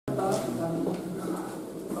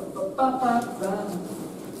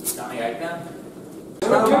Danny out then.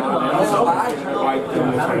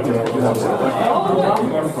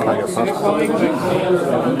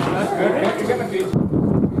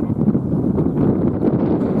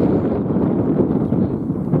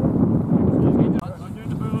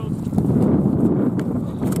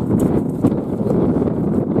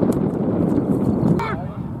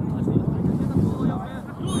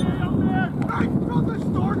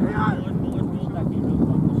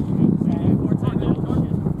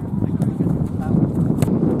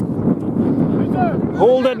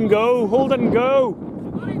 Hold it and go, hold it and go.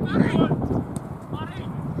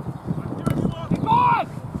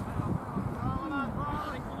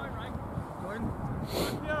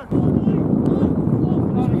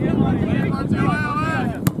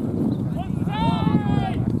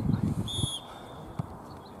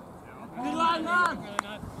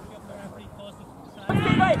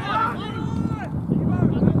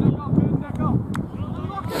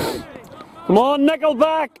 Come on,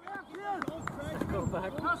 Nickelback!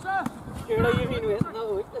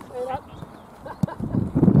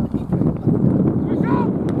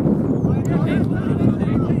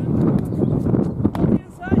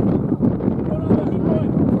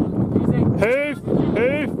 Hoof!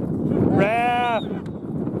 Hoof! Rare!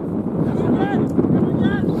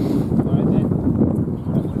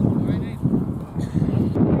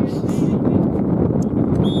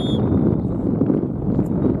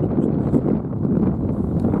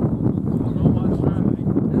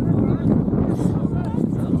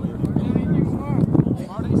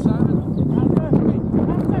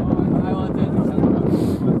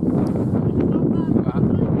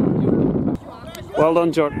 Well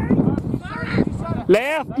done, Jordan.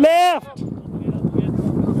 Left, left!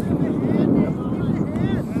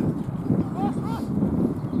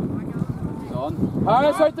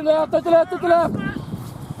 Harris, out to left, out to left, out to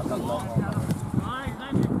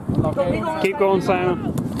left. Keep going,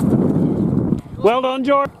 Simon. Well done,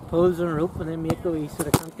 Jordan. Pulls on a rope and then make a wee so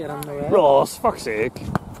they can't get on the way. Ross, fuck's sake.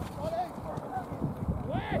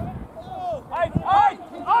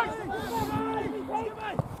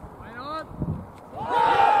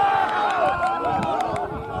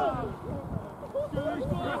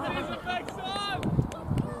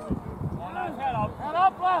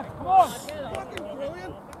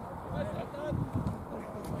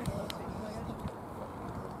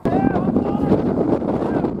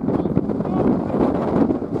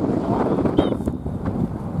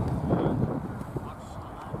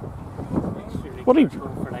 What are you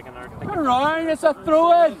doing? Ryan, it's a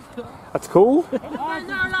throw in. That's cool.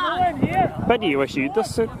 Bet you wish you'd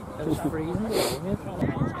this. It was freezing below,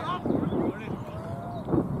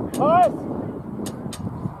 Harris,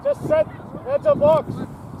 just sit, edge of box,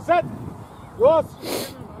 sit,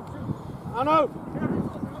 Ross, and out.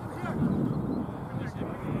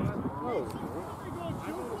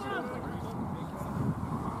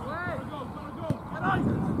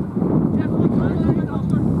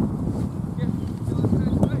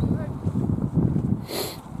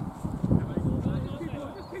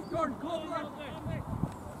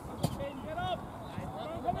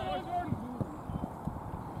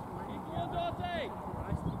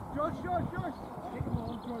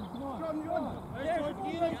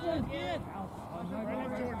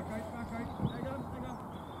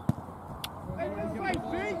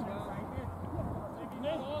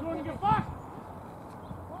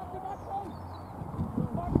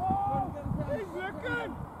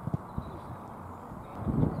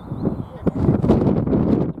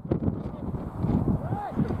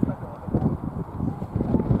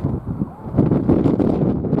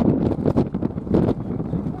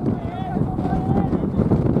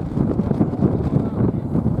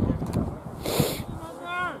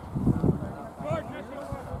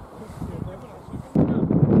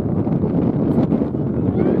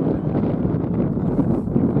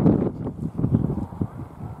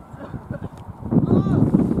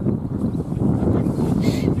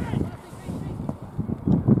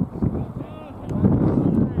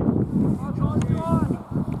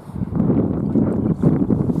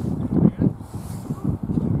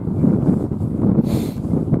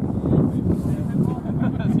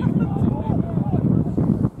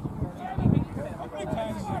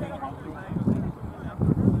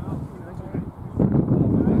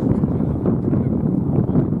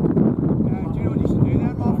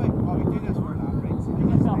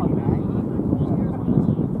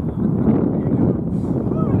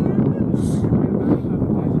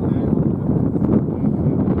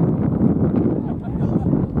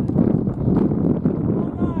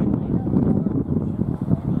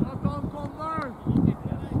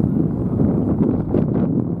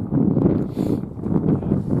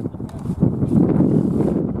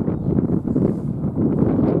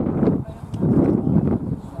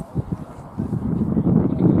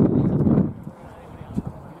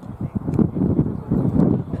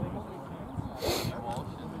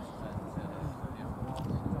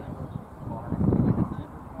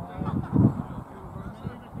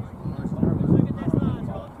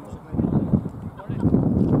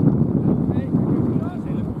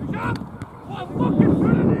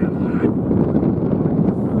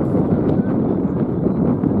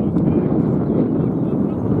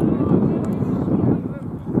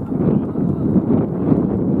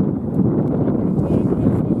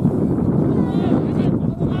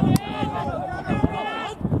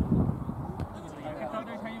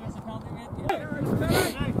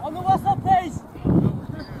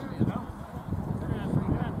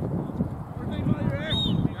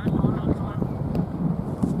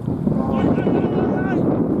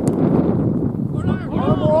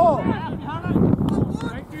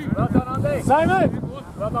 Simon!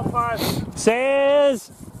 Well done, Paris.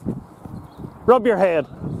 Says, rub your head.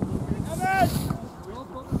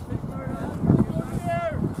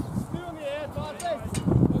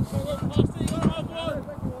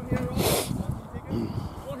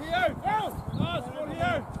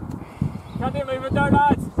 Can't do movement there,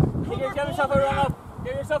 lads. Give yourself a run up.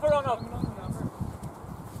 Give yourself a run up.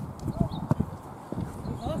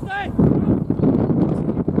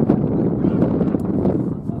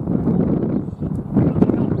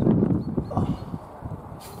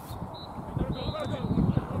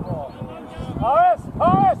 Horace!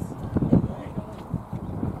 Horace!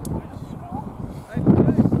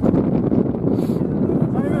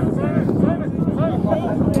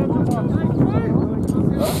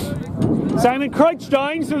 Simon, crouch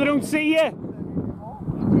down so they don't see you.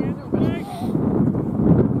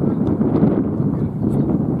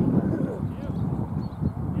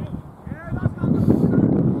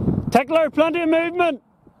 Tickler, plenty of movement.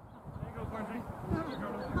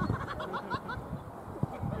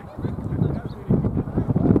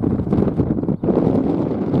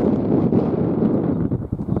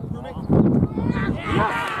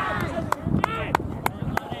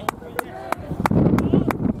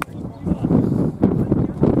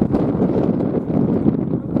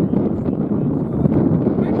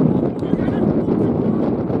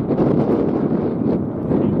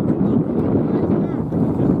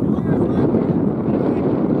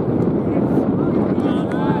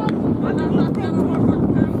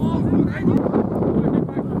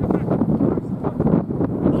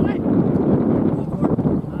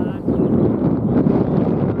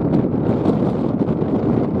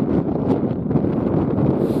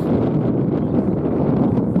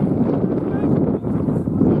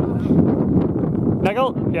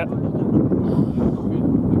 Neill? Yeah.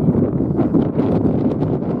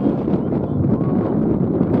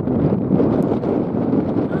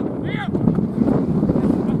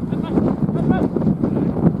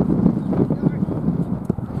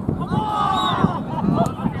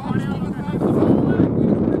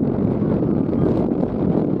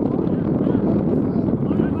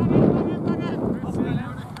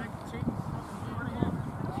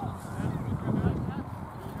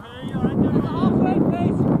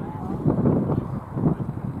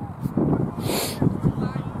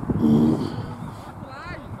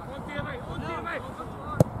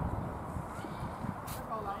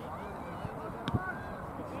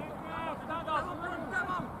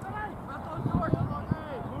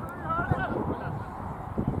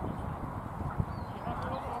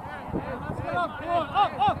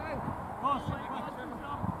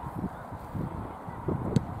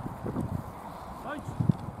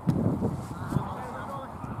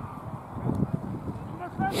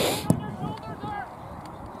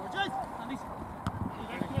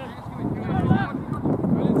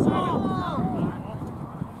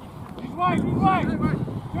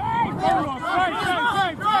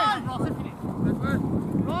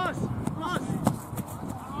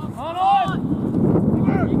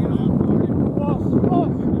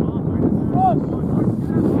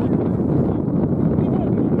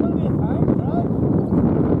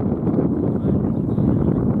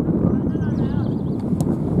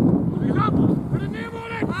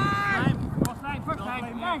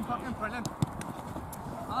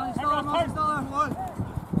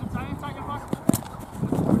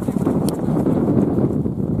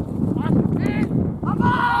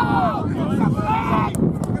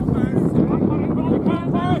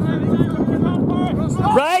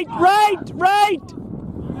 Right!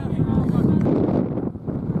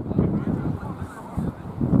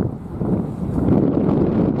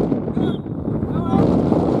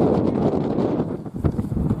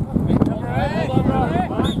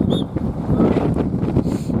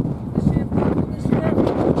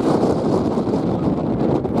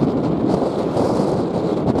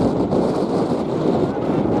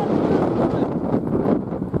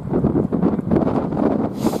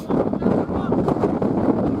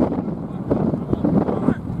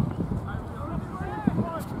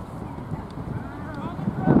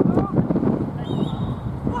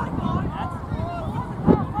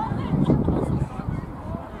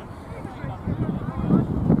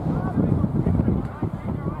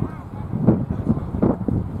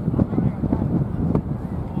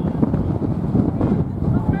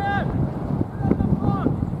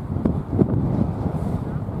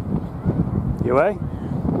 You away?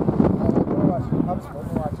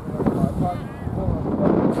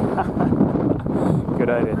 Good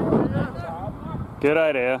idea. Good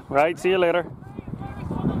idea. Right, see you later.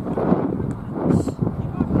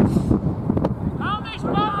 Penalty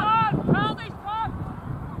spot! Penalty spot!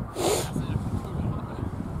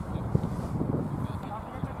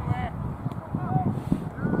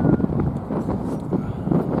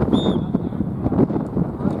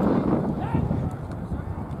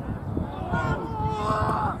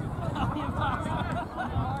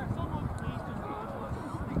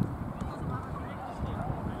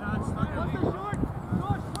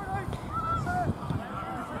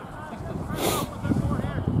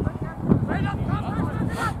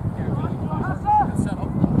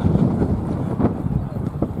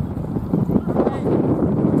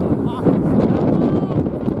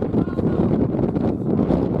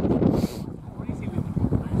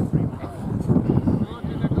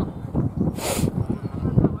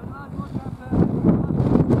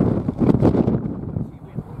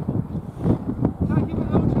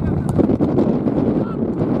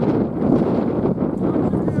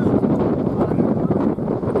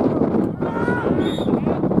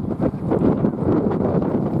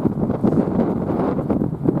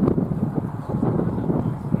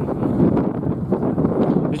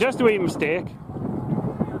 just a wee mistake.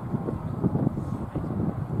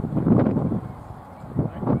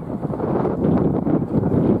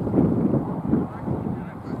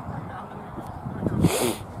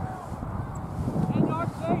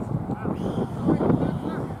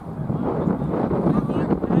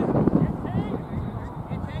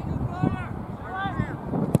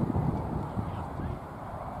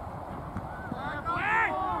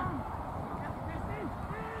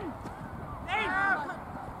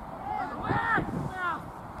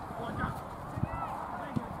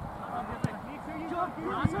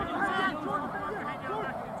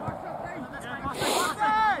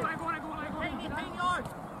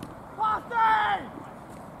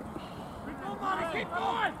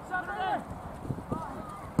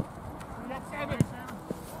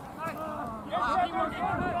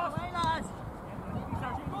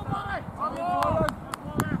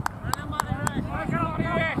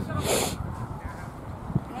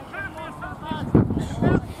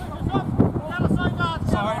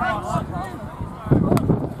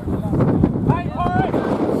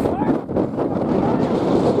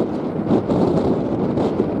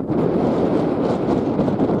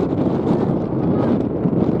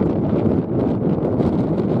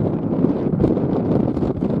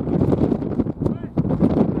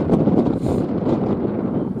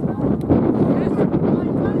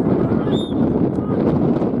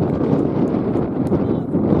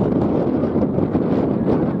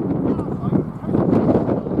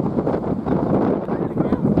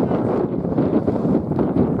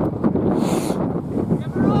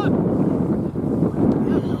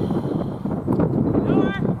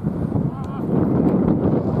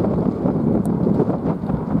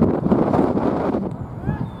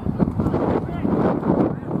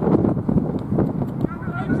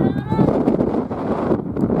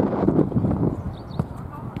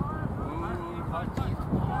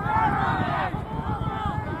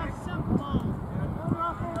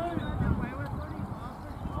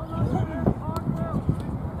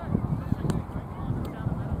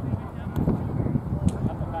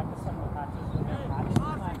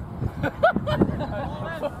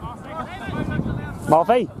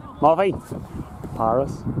 Malfi,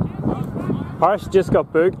 Paris just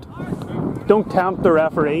got booked. Don't tempt the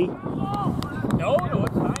referee. No,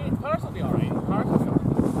 it's fine. Paris will be alright. Paris will be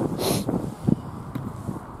alright.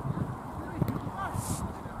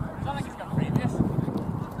 It's not like he's got previous.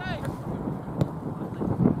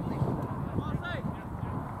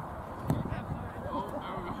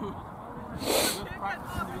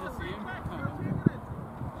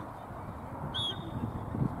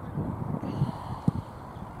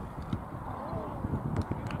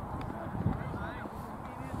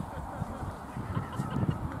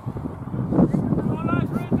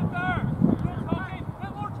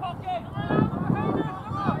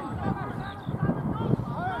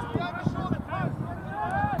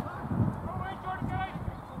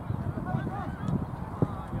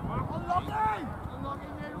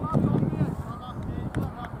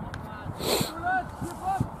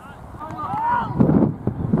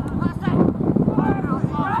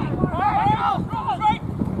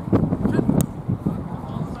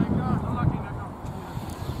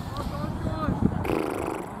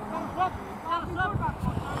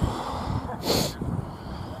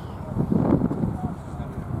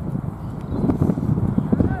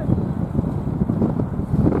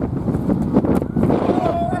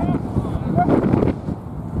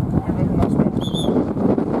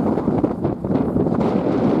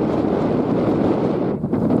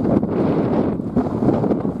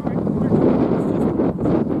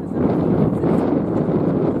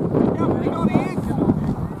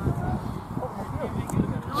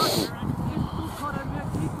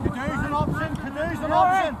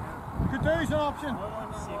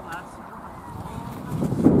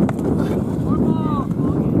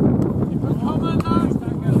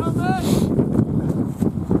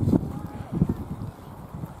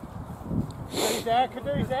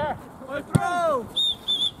 Cadoo's there.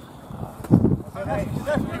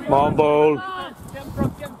 Come on, ball. Get in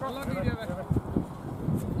front, get in front.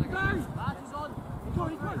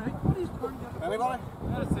 Anybody?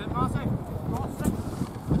 That's it, Marcy.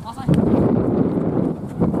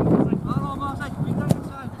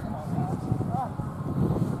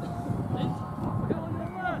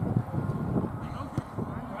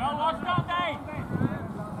 Well, watch that, Dave.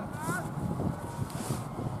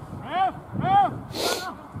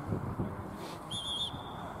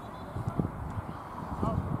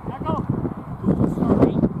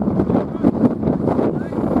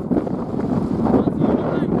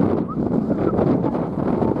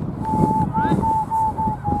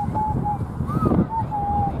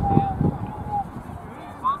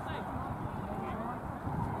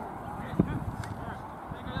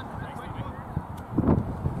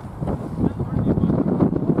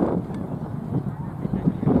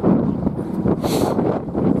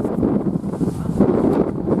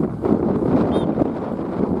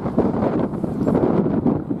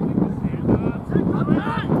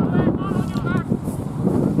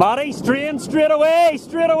 Matty, strain straight away,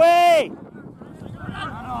 straight away.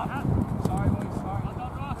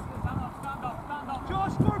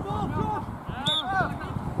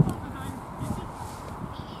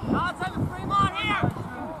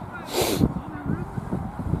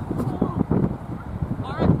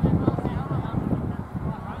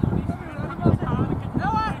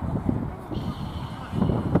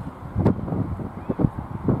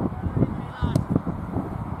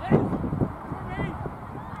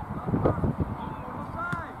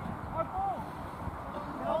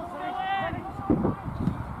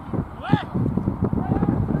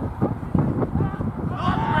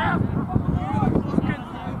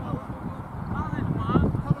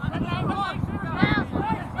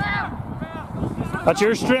 That's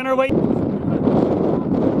your strainer weight.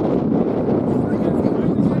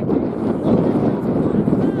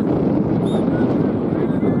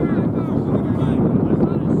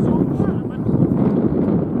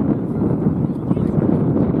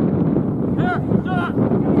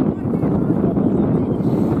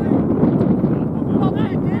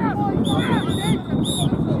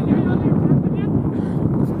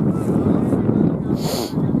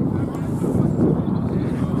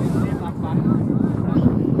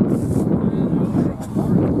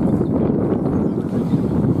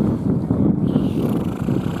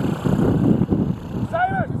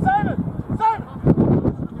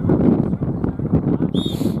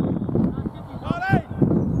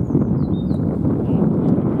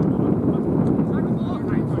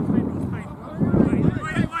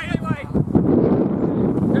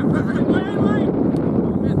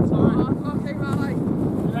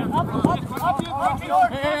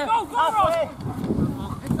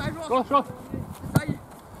 Go.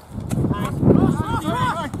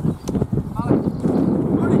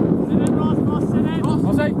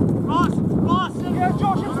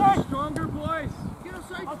 Stronger boys. Get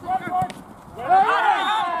us right.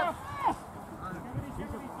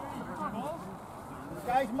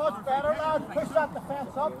 Guys, much better, lads. Push that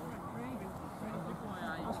defence up.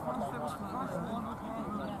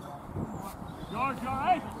 George, you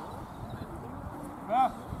alright?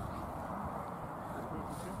 Yeah.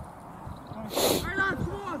 Hey lads,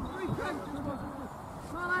 come on!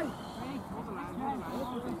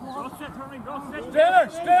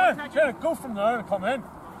 Stay, go from there and come in.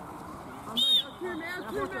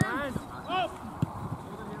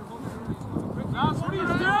 What are you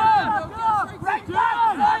doing? Right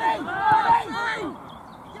down!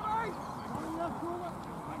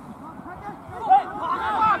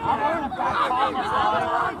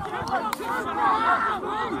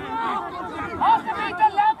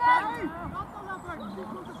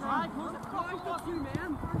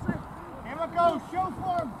 Here we go, show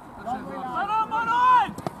form.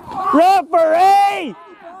 Referee!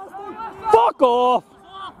 Fuck off!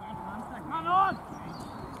 Come on!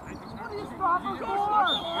 What are you stopping for?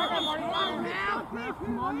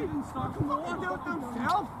 Come on, you didn't stop them. What do it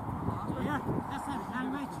themselves? Yeah, that's it.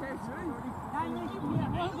 Anyway,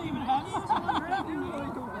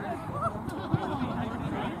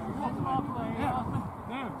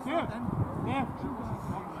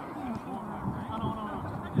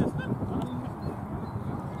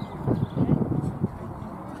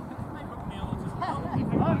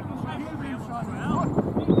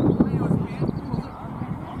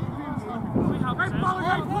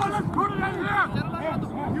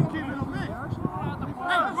 you keep it on me.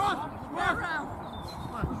 Hey, Ross!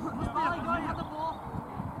 Ballygowan had the ball.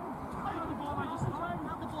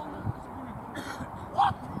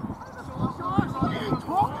 What? What are you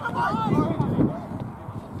talking about?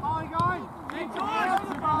 Ballygowan! Hey,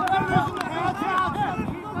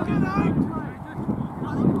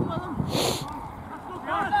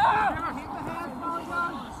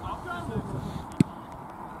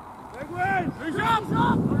 Big win! He's up!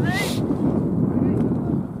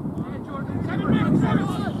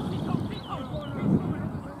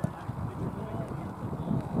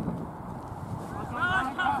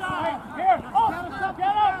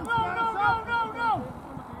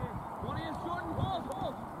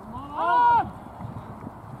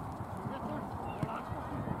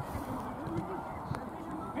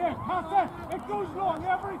 It goes long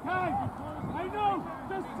every time. I know.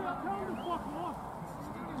 Just tell him to fuck off.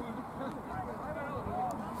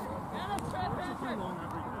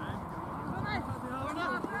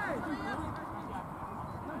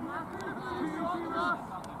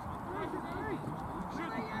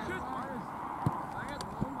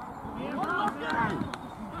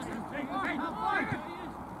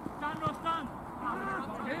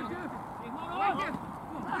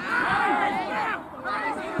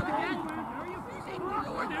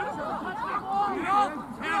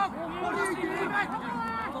 Help!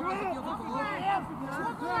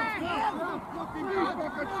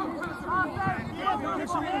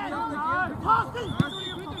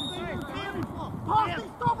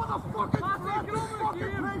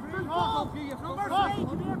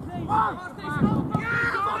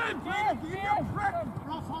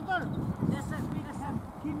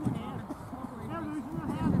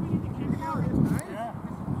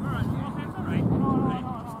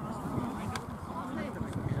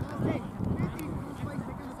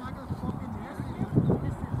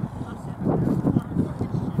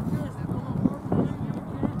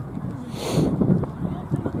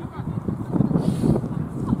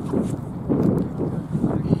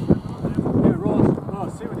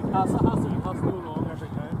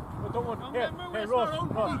 Hey, Ross.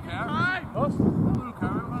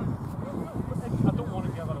 I don't want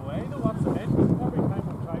to give it away. No, that's the end. Every time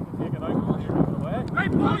I'm trying to take it out, you give it away. Hey,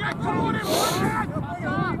 pull it! Come on in!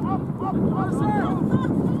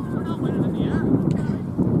 We're not winning in the air.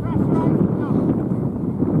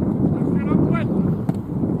 Let's get up with.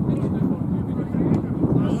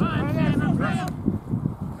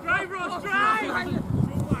 Drive, Ross, drive!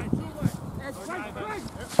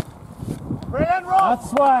 Brilliant, Ross!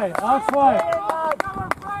 That's why.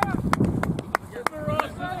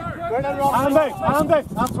 Andy,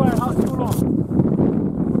 that's why it has to go long.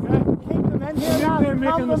 Okay? Keep them in here, Maybe they're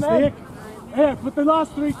making a mistake. in. Yeah, but the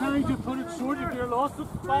last 3 times you put it short, you lost it.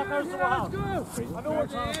 Back out to the hand. I know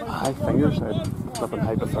what's happening. Aye, fingers out. Flipping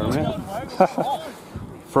hypothermia.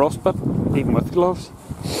 Frostbite, even with gloves.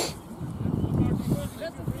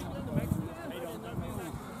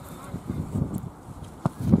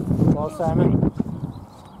 Ball, Simon.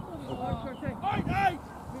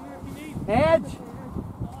 Edge.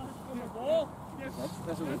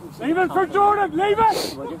 Leave it for Jordan, leave it!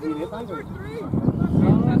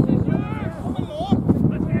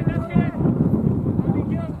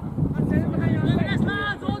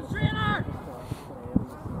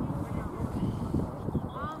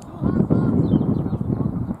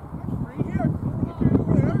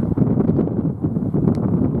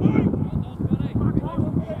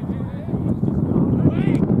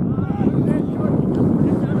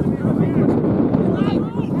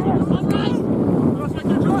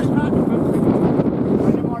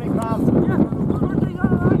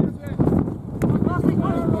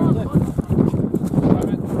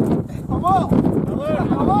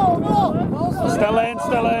 Still in. It's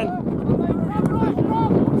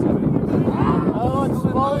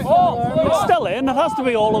still in. It has to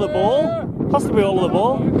be all of the ball. Has to be all of the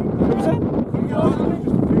ball. Who's in?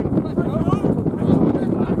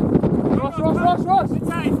 Ross!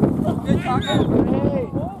 Inside! Good tackle!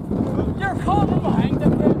 You're caught behind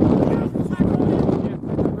him!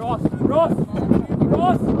 Ross!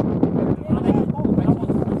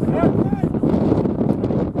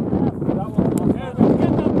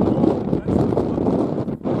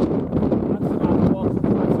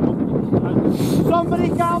 Somebody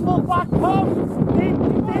gamble back post. Deep.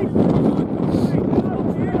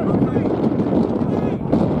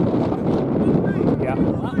 Yeah.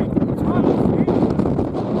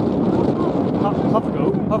 Have a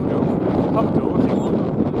go if you want.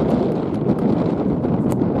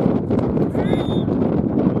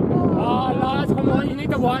 Oh lads, come on, you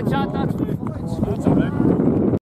need to watch that. That's all right.